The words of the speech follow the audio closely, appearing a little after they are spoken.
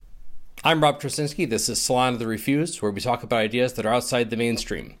I'm Rob Trasinski. This is Salon of the Refused, where we talk about ideas that are outside the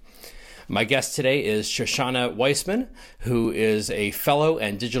mainstream. My guest today is Shoshana Weissman, who is a fellow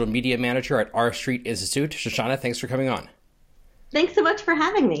and digital media manager at R Street Institute. Shoshana, thanks for coming on. Thanks so much for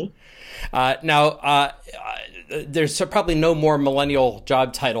having me. There's probably no more millennial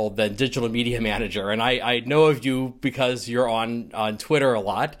job title than digital media manager. And I know of you because you're on Twitter a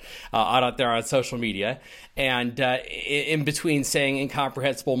lot, out there on social media. And in between saying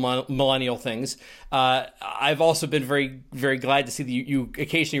incomprehensible millennial things, I've also been very, very glad to see that you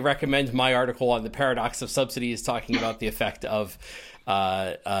occasionally recommend my article on the paradox of subsidies, talking about the effect of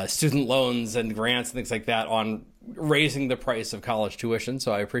student loans and grants and things like that on raising the price of college tuition.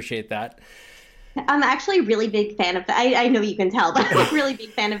 So I appreciate that. I'm actually a really big fan of that. I know you can tell, but I'm a really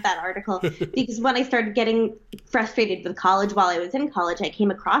big fan of that article because when I started getting frustrated with college while I was in college, I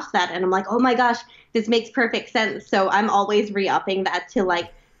came across that and I'm like, oh my gosh, this makes perfect sense. So I'm always re-upping that to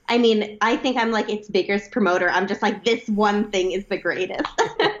I think I'm like its biggest promoter. I'm just like, this one thing is the greatest.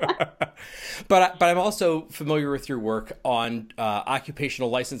 But I'm also familiar with your work on occupational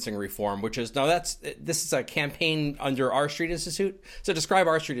licensing reform, which is this is a campaign under R Street Institute. So describe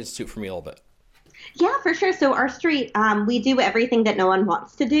R Street Institute for me a little bit. Yeah, for sure. So R Street, we do everything that no one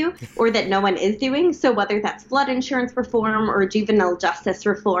wants to do or that no one is doing. So whether that's flood insurance reform or juvenile justice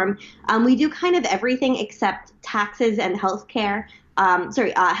reform, we do kind of everything except taxes and healthcare.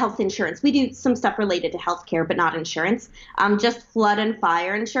 Health insurance. We do some stuff related to healthcare, but not insurance. Just flood and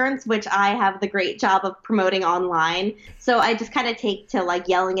fire insurance, which I have the great job of promoting online. So I just kind of take to like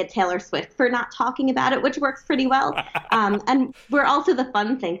yelling at Taylor Swift for not talking about it, which works pretty well. And we're also the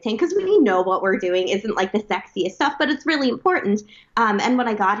fun think tank because we know what we're doing isn't like the sexiest stuff, but it's really important. And when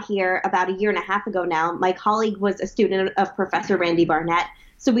I got here about a year and a half ago now, my colleague was a student of Professor Randy Barnett.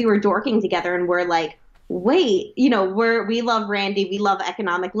 So we were dorking together and we're like, wait, we love Randy, we love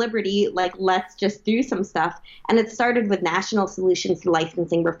economic liberty, like let's just do some stuff. And it started with national solutions to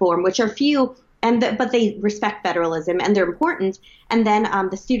licensing reform, which are few, but they respect federalism and they're important. And then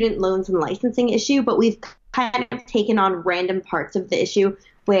the student loans and licensing issue, but we've kind of taken on random parts of the issue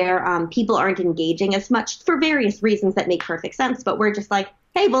where people aren't engaging as much for various reasons that make perfect sense. But we're just like,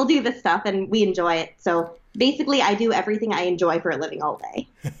 hey, we'll do this stuff and we enjoy it. So basically, I do everything I enjoy for a living all day.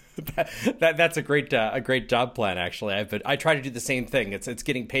 That's a great job plan, actually. I try to do the same thing. It's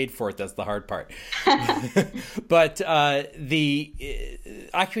getting paid for it that's the hard part. But the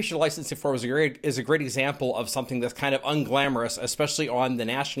occupational licensing reform is a great example of something that's kind of unglamorous, especially on the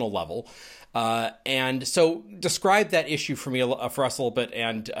national level. And so, describe that issue for us a little bit,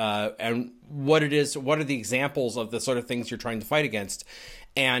 and what it is. What are the examples of the sort of things you're trying to fight against,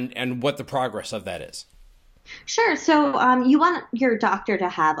 and what the progress of that is? Sure. So you want your doctor to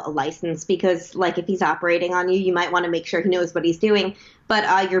have a license because, like, if he's operating on you, you might want to make sure he knows what he's doing.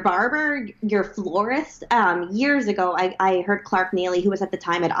 But your barber, your florist, years ago, I heard Clark Neely, who was at the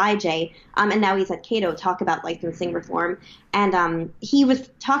time at IJ, and now he's at Cato, talk about licensing reform. And he was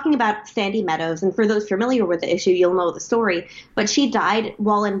talking about Sandy Meadows. And for those familiar with the issue, you'll know the story. But she died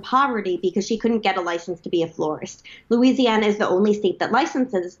while in poverty because she couldn't get a license to be a florist. Louisiana is the only state that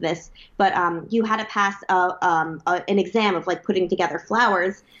licenses this. But you had to pass an exam of like putting together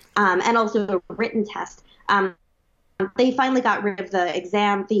flowers and also a written test. They finally got rid of the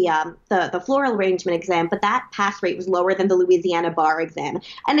exam, the floral arrangement exam, but that pass rate was lower than the Louisiana bar exam.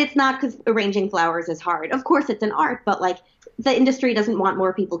 And it's not because arranging flowers is hard. Of course, it's an art, but like the industry doesn't want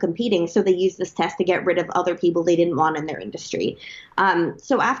more people competing, so they use this test to get rid of other people they didn't want in their industry.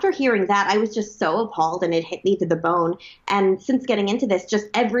 So after hearing that, I was just so appalled, and it hit me to the bone. And since getting into this, just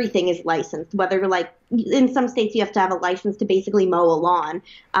everything is licensed, whether like in some states you have to have a license to basically mow a lawn.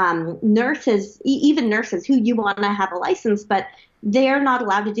 Nurses, even nurses who you want to have a license, but they're not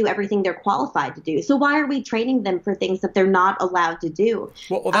allowed to do everything they're qualified to do. So why are we training them for things that they're not allowed to do?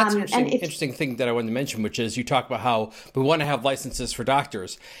 Well, that's an interesting thing that I wanted to mention, which is you talk about how we want to have licenses for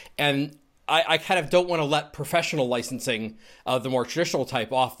doctors. And I kind of don't want to let professional licensing of the more traditional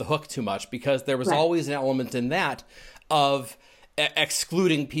type off the hook too much, because there was always an element in that of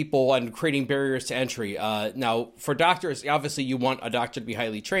excluding people and creating barriers to entry. Now, for doctors, obviously you want a doctor to be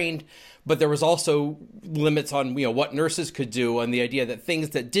highly trained, but there was also limits on what nurses could do, and the idea that things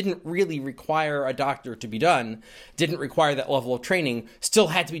that didn't really require a doctor to be done, didn't require that level of training, still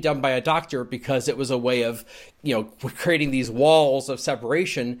had to be done by a doctor because it was a way of creating these walls of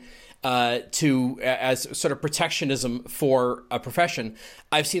separation. to as sort of protectionism for a profession.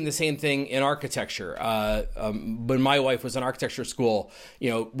 I've seen the same thing in architecture. When my wife was in architecture school,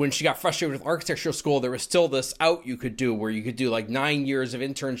 when she got frustrated with architecture school, there was still this out you could do where you could do like 9 years of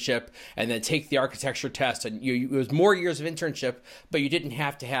internship and then take the architecture test, and it was more years of internship, but you didn't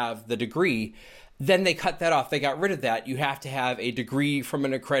have to have the degree. Then they cut that off. They got rid of that. You have to have a degree from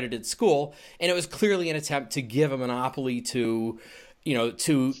an accredited school, and it was clearly an attempt to give a monopoly to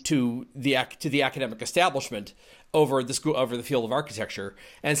the academic establishment over the school, over the field of architecture.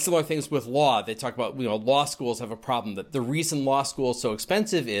 And similar things with law. They talk about, law schools have a problem, that the reason law school is so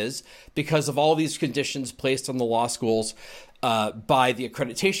expensive is because of all these conditions placed on the law schools by the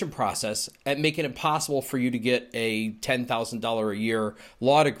accreditation process, and make it impossible for you to get a $10,000 a year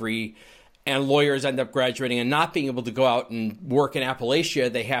law degree. And lawyers end up graduating and not being able to go out and work in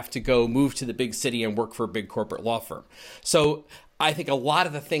Appalachia. They have to go move to the big city and work for a big corporate law firm. So I think a lot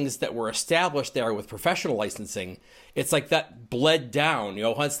of the things that were established there with professional licensing, it's like that bled down,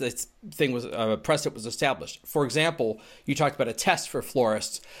 once this thing was, precedent was established. For example, you talked about a test for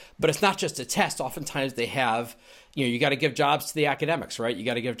florists, but it's not just a test. Oftentimes they have, you got to give jobs to the academics, right? You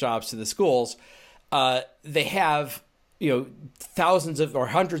got to give jobs to the schools. They have thousands of or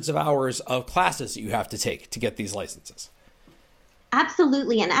hundreds of hours of classes that you have to take to get these licenses.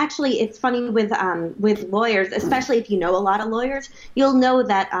 Absolutely. And actually, it's funny with lawyers, especially if you know a lot of lawyers, you'll know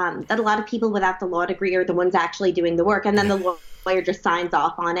that that a lot of people without the law degree are the ones actually doing the work. And then the lawyer just signs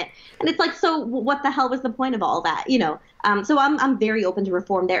off on it. And it's like, so what the hell was the point of all that? So I'm very open to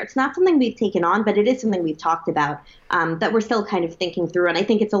reform there. It's not something we've taken on, but it is something we've talked about that we're still kind of thinking through. And I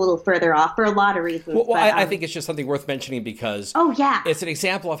think it's a little further off for a lot of reasons. Well, I think it's just something worth mentioning because it's an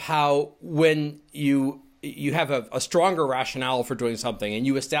example of how when you have a stronger rationale for doing something and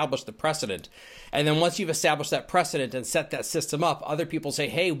you establish the precedent. And then once you've established that precedent and set that system up, other people say,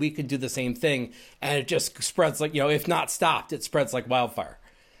 hey, we could do the same thing. And it just spreads like, if not stopped, it spreads like wildfire.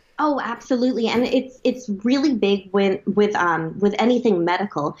 Oh, absolutely. And it's really big with anything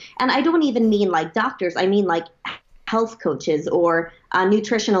medical. And I don't even mean like doctors. I mean like health coaches or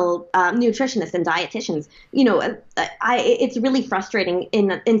nutritionists and dietitians. It's really frustrating.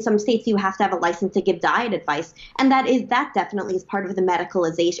 In some states, you have to have a license to give diet advice, and that definitely is part of the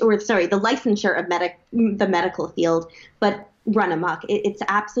medicalization, the licensure of the medical field. But run amok. It's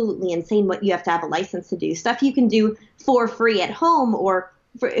absolutely insane what you have to have a license to do. Stuff you can do for free at home or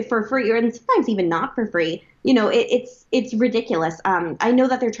for free, or and sometimes even not for free. It's ridiculous. I know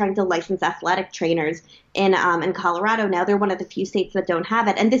that they're trying to license athletic trainers in Colorado now. They're one of the few states that don't have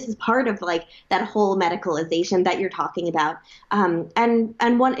it, and this is part of like that whole medicalization that you're talking about.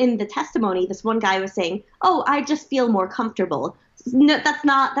 And one in the testimony, this one guy was saying, "Oh, I just feel more comfortable." No, that's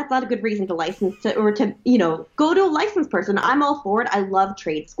not a good reason to license or to go to a licensed person. I'm all for it. I love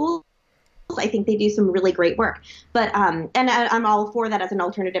trade schools. I think they do some really great work, but and I'm all for that as an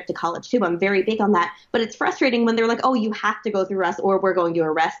alternative to college too. I'm very big on that, but it's frustrating when they're like, "Oh, you have to go through us, or we're going to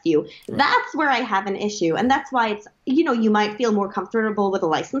arrest you." Right. That's where I have an issue, and that's why it's you might feel more comfortable with a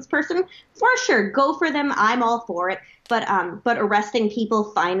licensed person. For sure, go for them. I'm all for it. But arresting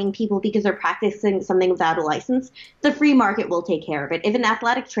people, fining people because they're practicing something without a license, the free market will take care of it. If an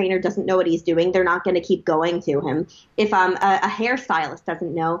athletic trainer doesn't know what he's doing, they're not going to keep going to him. If a hairstylist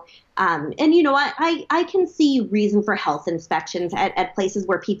doesn't know, and you know what, I can see reason for health inspections at places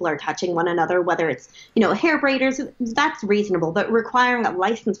where people are touching one another, whether it's hair braiders, that's reasonable. But requiring a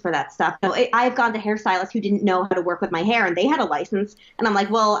license for that stuff, I've gone to hairstylists who didn't know how to work with my hair, and they had a license, and I'm like,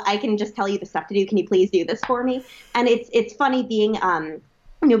 well, I can just tell you the stuff to do. Can you please do this for me? And it's funny being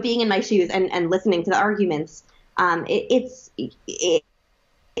being in my shoes and listening to the arguments. For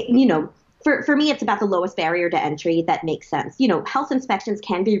me, it's about the lowest barrier to entry that makes sense. Health inspections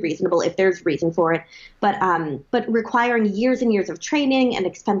can be reasonable if there's reason for it, but requiring years and years of training and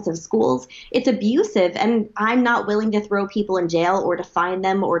expensive schools, it's abusive. And I'm not willing to throw people in jail or to fine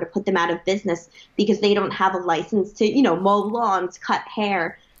them or to put them out of business because they don't have a license to, mow lawns, cut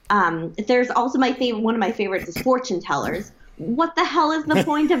hair. There's also one of my favorites is fortune tellers. What the hell is the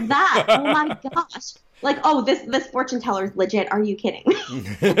point of that? Oh my gosh. Like, oh, this fortune teller is legit. Are you kidding?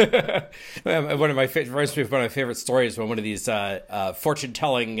 One of my favorite stories when one of these fortune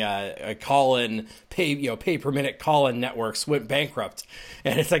telling call-in pay per minute call-in networks went bankrupt,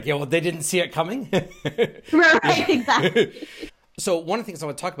 and it's like, they didn't see it coming. Right, exactly. So one of the things I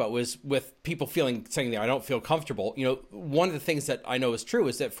want to talk about was with people saying that I don't feel comfortable. One of the things that I know is true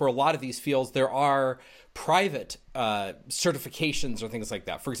is that for a lot of these fields, there are private certifications or things like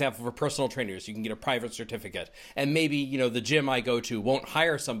that. For example, for personal trainers, you can get a private certificate, and maybe the gym I go to won't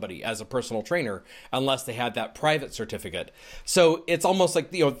hire somebody as a personal trainer unless they had that private certificate. So it's almost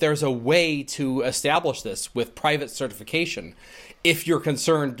like there's a way to establish this with private certification if you're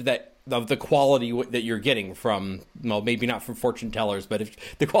concerned that of the quality that you're getting from, well, maybe not from fortune tellers, but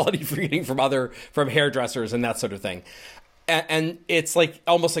if the quality you're getting from hairdressers and that sort of thing. And it's like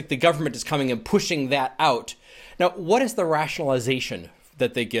almost like the government is coming and pushing that out. Now, what is the rationalization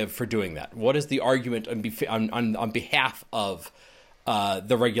that they give for doing that? What is the argument on behalf of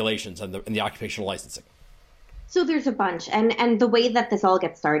the regulations and the occupational licensing? So there's a bunch, and the way that this all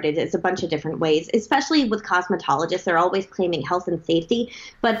gets started is a bunch of different ways, especially with cosmetologists. They're always claiming health and safety,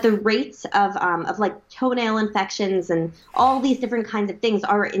 but the rates of like toenail infections and all these different kinds of things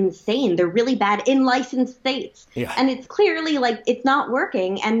are insane. They're really bad in licensed states. Yeah. And it's clearly like it's not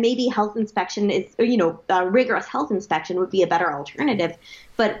working, and maybe health inspection is, rigorous health inspection would be a better alternative.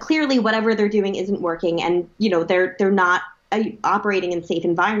 But clearly whatever they're doing isn't working, and, they're not operating in safe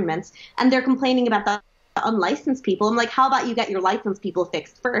environments, and they're complaining about the unlicensed people. I'm like, how about you get your licensed people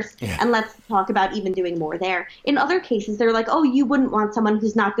fixed first, and let's talk about even doing more there. In other cases, they're like, oh, you wouldn't want someone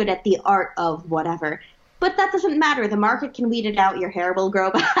who's not good at the art of whatever. But that doesn't matter. The market can weed it out. Your hair will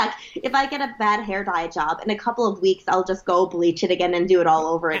grow back. If I get a bad hair dye job, in a couple of weeks, I'll just go bleach it again and do it all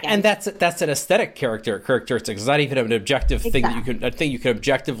over again. And that's an aesthetic characteristic. It's not even an objective thing that you can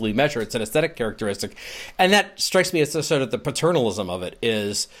objectively measure. It's an aesthetic characteristic. And that strikes me as sort of the paternalism of it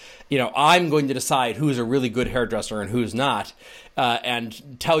is, I'm going to decide who's a really good hairdresser and who's not,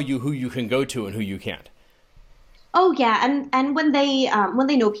 and tell you who you can go to and who you can't. Oh, yeah. And when they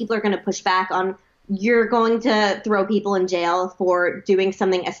know people are going to push back on, you're going to throw people in jail for doing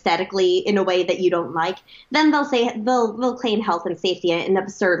something aesthetically in a way that you don't like, then they'll claim health and safety in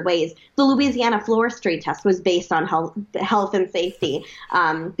absurd ways. The Louisiana floristry test was based on health and safety,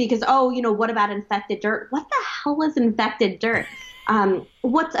 because, what about infected dirt? What the hell is infected dirt?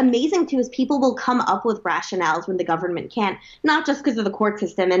 What's amazing too is people will come up with rationales when the government can't, not just because of the court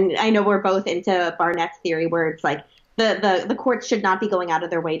system. And I know we're both into Barnett's theory, where it's like, the courts should not be going out of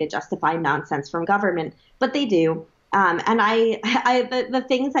their way to justify nonsense from government, but they do. And the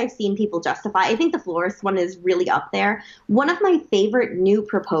things I've seen people justify, I think the florist one is really up there. One of my favorite new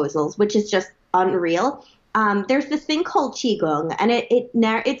proposals, which is just unreal. There's this thing called Qigong, and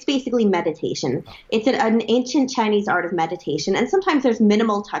it's basically meditation. It's an ancient Chinese art of meditation, and sometimes there's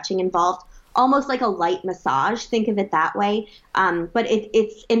minimal touching involved, almost like a light massage. Think of it that way. But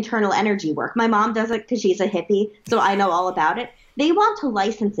it's internal energy work. My mom does it because she's a hippie, so I know all about it. They want to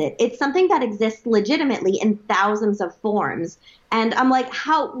license it. It's something that exists legitimately in thousands of forms. And I'm like,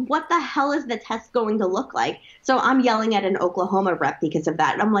 what the hell is the test going to look like? So I'm yelling at an Oklahoma rep because of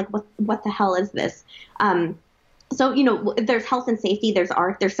that. And I'm like, what the hell is this? So, there's health and safety, there's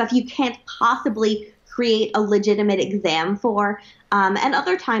art, there's stuff you can't possibly create a legitimate exam for. And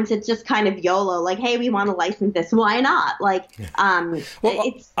other times it's just kind of YOLO, like, hey, we want to license this. Why not? I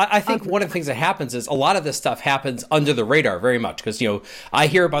think one of the things that happens is a lot of this stuff happens under the radar very much because, I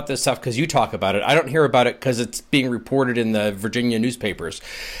hear about this stuff because you talk about it. I don't hear about it because it's being reported in the Virginia newspapers.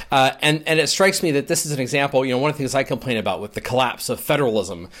 And it strikes me that this is an example, one of the things I complain about with the collapse of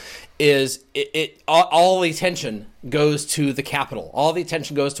federalism is all the attention goes to the Capitol. All the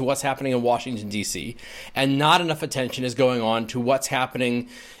attention goes to what's happening in Washington, D.C., and not enough attention is going on to what's happening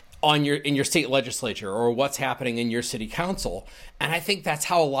in your state legislature or what's happening in your city council. And I think that's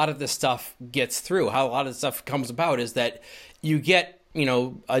how a lot of this stuff gets through, how a lot of this stuff comes about, is that you get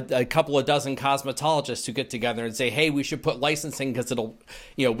a couple of dozen cosmetologists who get together and say, hey, we should put licensing because it'll,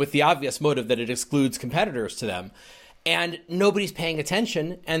 with the obvious motive that it excludes competitors to them. And nobody's paying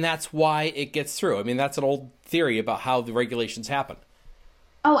attention, and that's why it gets through. I mean, that's an old theory about how the regulations happen.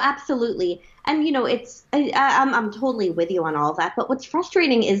 Oh, absolutely. And, I'm totally with you on all of that. But what's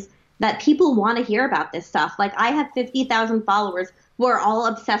frustrating is that people want to hear about this stuff. Like, I have 50,000 followers who are all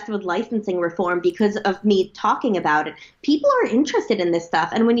obsessed with licensing reform because of me talking about it. People are interested in this stuff.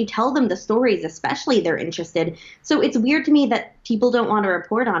 And when you tell them the stories, especially, they're interested. So it's weird to me that people don't want to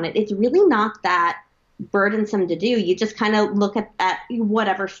report on it. It's really not that burdensome to do. You just kind of look at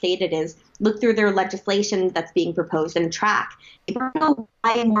whatever state it is. look through their legislation that's being proposed and track. I don't know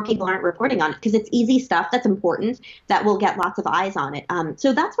why more people aren't reporting on it, because it's easy stuff that's important that will get lots of eyes on it.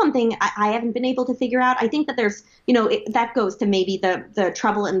 So that's one thing I haven't been able to figure out. I think that there's, that goes to maybe the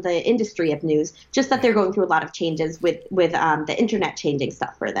trouble in the industry of news, just that they're going through a lot of changes with the internet changing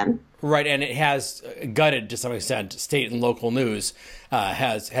stuff for them. Right, and it has gutted to some extent state and local news,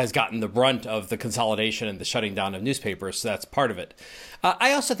 has gotten the brunt of the consolidation and the shutting down of newspapers, so that's part of it.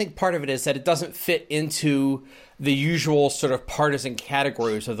 I also think part of it is that it doesn't fit into the usual sort of partisan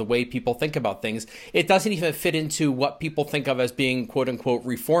categories of the way people think about things. It doesn't even fit into what people think of as being quote-unquote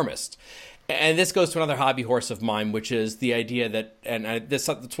reformist. And this goes to another hobby horse of mine, which is the idea that,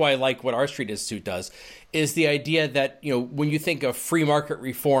 that's why I like what our Street Institute does, is the idea that, when you think of free market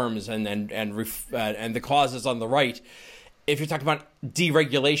reforms and the causes on the right, if you're talking about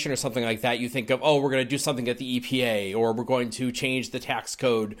deregulation or something like that, you think of, we're going to do something at the EPA, or we're going to change the tax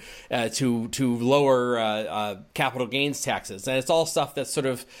code to lower capital gains taxes. And it's all stuff that's sort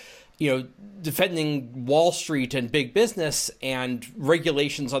of, defending Wall Street and big business and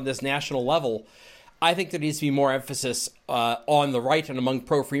regulations on this national level. I think there needs to be more emphasis on the right and among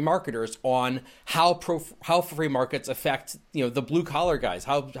pro-free marketers on how free markets affect, the blue collar guys,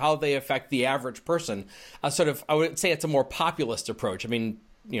 how they affect the average person. I would say it's a more populist approach. I mean,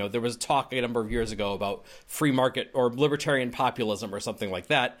 there was talk a number of years ago about free market or libertarian populism or something like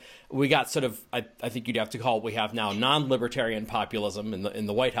that. We got sort of, I think you'd have to call what we have now non-libertarian populism in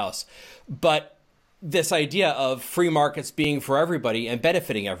the White House. But this idea of free markets being for everybody and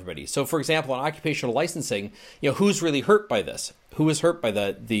benefiting everybody. So, for example, in occupational licensing, who's really hurt by this? Who is hurt by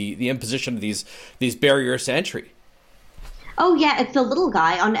the imposition of these barriers to entry? Oh, yeah, it's the little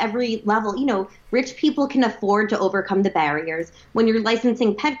guy on every level. Rich people can afford to overcome the barriers. When you're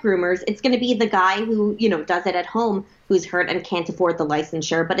licensing pet groomers, it's going to be the guy who, does it at home who's hurt and can't afford the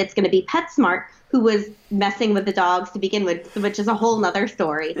licensure. But it's going to be PetSmart who was messing with the dogs to begin with, which is a whole nother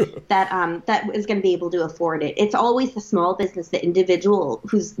story that is going to be able to afford it. It's always the small business, the individual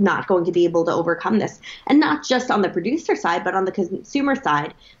who's not going to be able to overcome this. And not just on the producer side, but on the consumer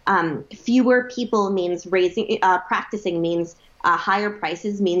side. Fewer people means practicing means higher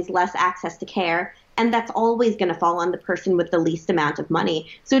prices, means less access to care. And that's always going to fall on the person with the least amount of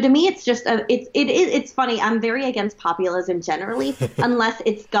money. So to me, it's just it's funny. I'm very against populism generally, unless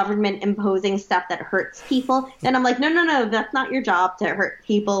it's government imposing stuff that hurts people. Then I'm like, no, that's not your job to hurt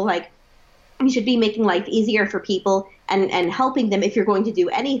people. Like, you should be making life easier for people and helping them if you're going to do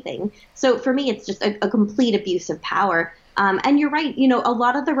anything. So for me, it's just a complete abuse of power. And you're right, a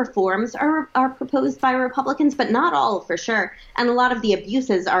lot of the reforms are proposed by Republicans, but not all, for sure. And a lot of the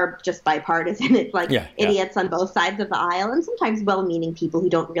abuses are just bipartisan. It's like idiots on both sides of the aisle, and sometimes well-meaning people who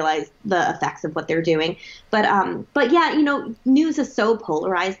don't realize the effects of what they're doing. But yeah, news is so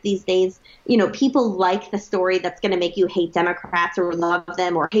polarized these days. People like the story that's going to make you hate Democrats or love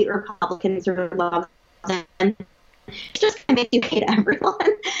them, or hate Republicans or love them. It's just going to make you hate everyone,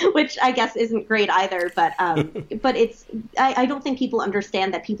 which I guess isn't great either. But I don't think people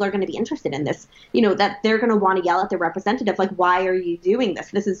understand that people are going to be interested in this. That they're going to want to yell at their representative, like, why are you doing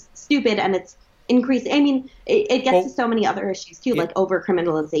this? This is stupid, and it's increasing. I mean, it gets to so many other issues too, like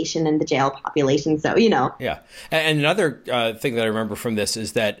over-criminalization and the jail population. So, Yeah. And another thing that I remember from this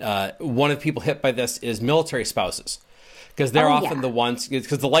is that one of the people hit by this is military spouses. Because they're often the ones,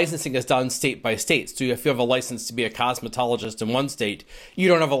 because the licensing is done state by state. So if you have a license to be a cosmetologist in one state, you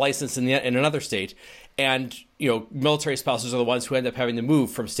don't have a license in another state. And, military spouses are the ones who end up having to move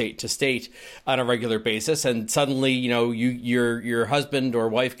from state to state on a regular basis. And suddenly, your husband or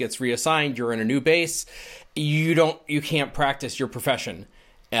wife gets reassigned. You're in a new base. You can't practice your profession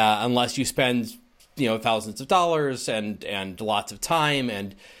unless you spend, thousands of dollars and lots of time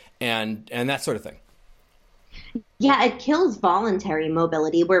and that sort of thing. Yeah, it kills voluntary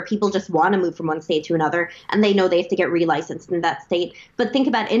mobility, where people just want to move from one state to another and they know they have to get relicensed in that state. But think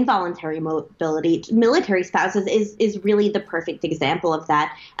about involuntary mobility. Military spouses is really the perfect example of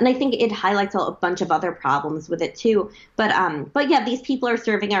that. And I think it highlights a bunch of other problems with it too. But yeah, these people are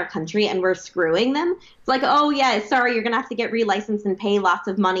serving our country and we're screwing them. It's like, oh yeah, sorry, you're going to have to get relicensed and pay lots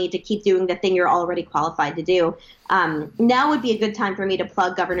of money to keep doing the thing you're already qualified to do. Now would be a good time for me to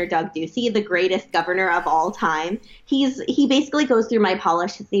plug Governor Doug Ducey, the greatest governor of all time. He basically goes through my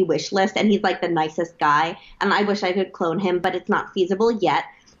policy wish list, and he's like the nicest guy. And I wish I could clone him, but it's not feasible yet.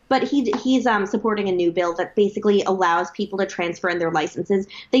 but he's supporting a new bill that basically allows people to transfer in their licenses.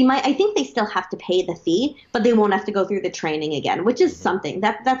 I think they still have to pay the fee, but they won't have to go through the training again, which is something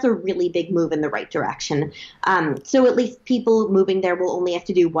that's a really big move in the right direction. So at least people moving there will only have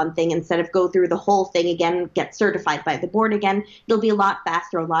to do one thing instead of go through the whole thing again, get certified by the board again. It'll be a lot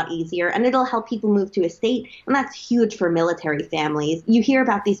faster, a lot easier, and it'll help people move to a state, and that's huge for military families. You hear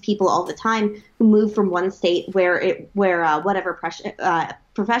about these people all the time who move from one state where whatever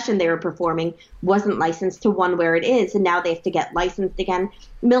profession they were performing wasn't licensed to one where it is, and now they have to get licensed again.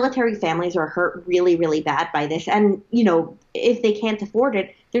 Military families are hurt really, really bad by this, and if they can't afford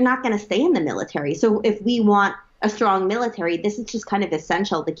it, they're not going to stay in the military. So if we want a strong military, this is just kind of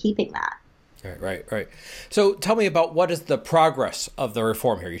essential to keeping that. Right. So tell me about what is the progress of the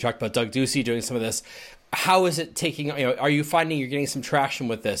reform here. You talked about Doug Ducey doing some of this. How is it taking, are you finding you're getting some traction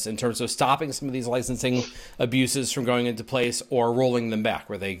with this in terms of stopping some of these licensing abuses from going into place or rolling them back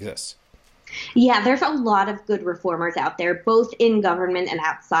where they exist? Yeah, there's a lot of good reformers out there, both in government and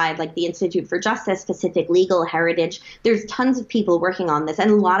outside, like the Institute for Justice, Pacific Legal Heritage. There's tons of people working on this, and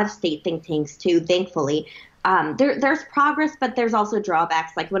a lot of state think tanks too, thankfully. There's progress, but there's also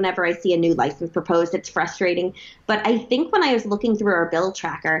drawbacks. Like whenever I see a new license proposed, it's frustrating. But I think when I was looking through our bill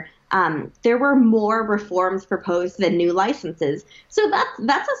tracker, there were more reforms proposed than new licenses. So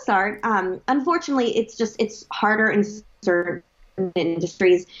that's a start. Unfortunately, it's harder in certain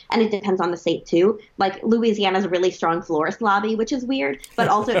industries, and it depends on the state too. Like Louisiana has a really strong florist lobby, which is weird, but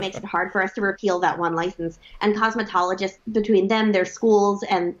also it makes it hard for us to repeal that one license. And cosmetologists, between them, their schools,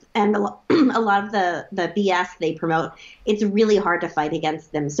 and a lot of the BS they promote, it's really hard to fight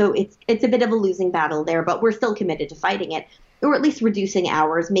against them. So it's a bit of a losing battle there, but we're still committed to fighting it, or at least reducing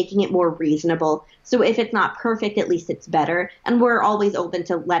hours, making it more reasonable. So if it's not perfect, at least it's better. And we're always open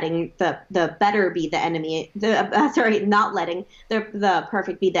to letting the better be the enemy. Not letting the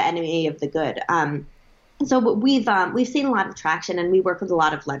perfect be the enemy of the good. So we've seen a lot of traction, and we work with a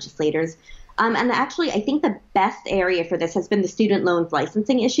lot of legislators. And actually, I think the best area for this has been the student loans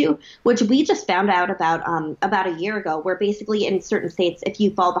licensing issue, which we just found out about a year ago, where basically in certain states, if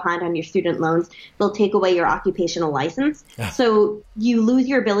you fall behind on your student loans, they'll take away your occupational license. Yeah. So you lose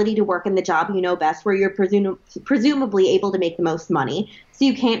your ability to work in the job you know best, where you're presumably able to make the most money. So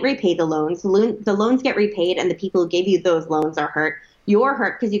you can't repay the loans. The loans get repaid, and the people who gave you those loans are hurt. You're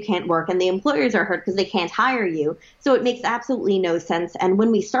hurt because you can't work, and the employers are hurt because they can't hire you. So it makes absolutely no sense. And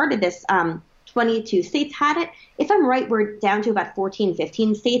when we started this, 22 states had it. If I'm right, we're down to about 14,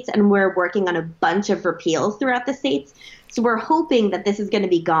 15 states, and we're working on a bunch of repeals throughout the states. So we're hoping that this is going to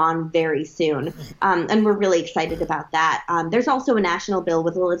be gone very soon, and we're really excited about that. There's also a national bill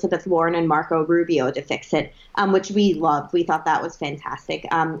with Elizabeth Warren and Marco Rubio to fix it, which we loved. We thought that was fantastic. So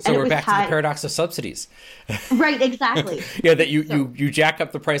and we're back to the paradox of subsidies. Right, exactly. Yeah, that you jack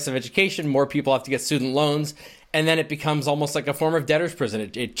up the price of education, more people have to get student loans, and then it becomes almost like a form of debtor's prison.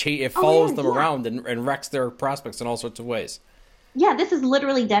 It follows them around and wrecks their prospects in all sorts of ways. Yeah, this is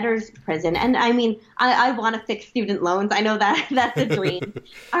literally debtor's prison. And I mean, I want to fix student loans. I know that's a dream.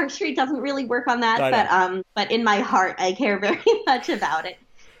 Our street doesn't really work on that, but in my heart, I care very much about it.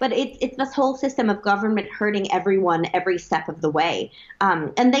 But it's this whole system of government hurting everyone every step of the way.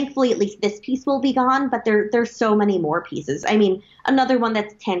 And thankfully, at least this piece will be gone, but there's so many more pieces. I mean, another one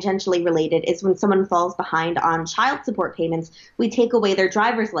that's tangentially related is when someone falls behind on child support payments, we take away their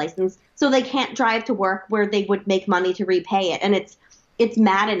driver's license so they can't drive to work where they would make money to repay it. And it's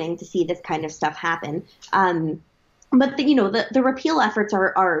maddening to see this kind of stuff happen. But the repeal efforts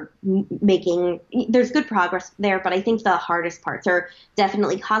are making, there's good progress there, but I think the hardest parts are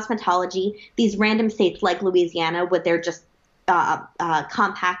definitely cosmetology. These random states like Louisiana with their just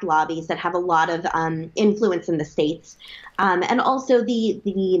compact lobbies that have a lot of influence in the states. And also the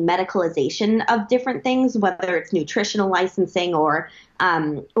medicalization of different things, whether it's nutritional licensing or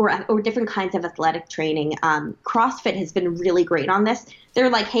different kinds of athletic training. CrossFit has been really great on this. They're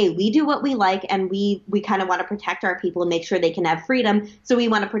like, hey, we do what we like, and we kind of want to protect our people and make sure they can have freedom. So we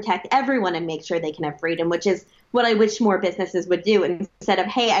want to protect everyone and make sure they can have freedom, which is what I wish more businesses would do, instead of,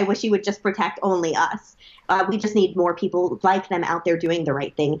 hey, I wish you would just protect only us. We just need more people like them out there doing the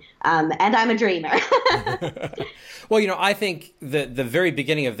right thing. And I'm a dreamer. Well, I think the very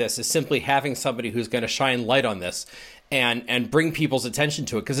beginning of this is simply having somebody who's going to shine light on this and bring people's attention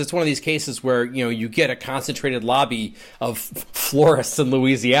to it, because it's one of these cases where you get a concentrated lobby of florists in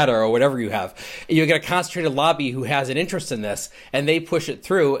Louisiana or whatever you have. You get a concentrated lobby who has an interest in this, and they push it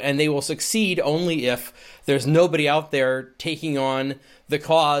through, and they will succeed only if there's nobody out there taking on the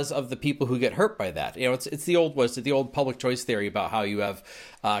cause of the people who get hurt by that. It's the old public choice theory about how you have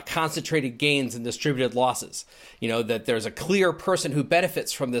concentrated gains and distributed losses. That there's a clear person who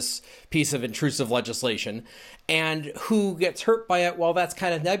benefits from this piece of intrusive legislation, and who gets hurt by it. Well, that's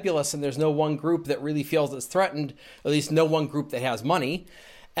kind of nebulous, and there's no one group that really feels it's threatened. At least no one group that has money.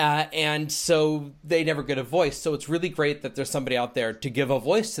 And so they never get a voice. So it's really great that there's somebody out there to give a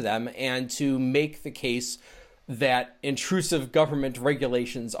voice to them and to make the case that intrusive government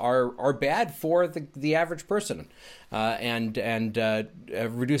regulations are bad for the average person and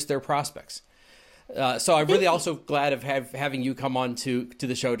reduce their prospects. So I'm really also glad of having you come on to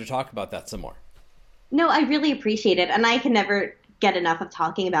the show to talk about that some more. No, I really appreciate it. And I can never get enough of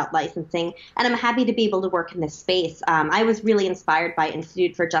talking about licensing, and I'm happy to be able to work in this space. I was really inspired by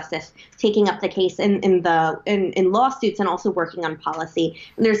Institute for Justice taking up the case in lawsuits and also working on policy.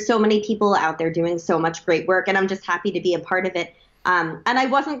 And there's so many people out there doing so much great work, and I'm just happy to be a part of it. And I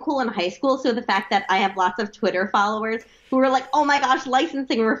wasn't cool in high school, so the fact that I have lots of Twitter followers who are like, oh my gosh,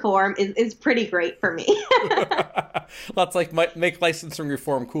 licensing reform is pretty great for me. Let's make licensing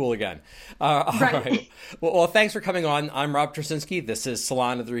reform cool again. All right. Well, thanks for coming on. I'm Rob Tracinski. This is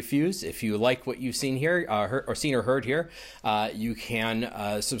Salon of the Refused. If you like what you've seen here, heard here, you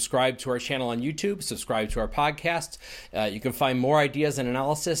can subscribe to our channel on YouTube, subscribe to our podcast. You can find more ideas and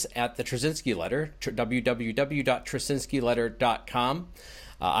analysis at the Tracinski Letter, www.tracinskiletter.com.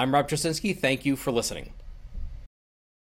 I'm Rob Tracinski. Thank you for listening.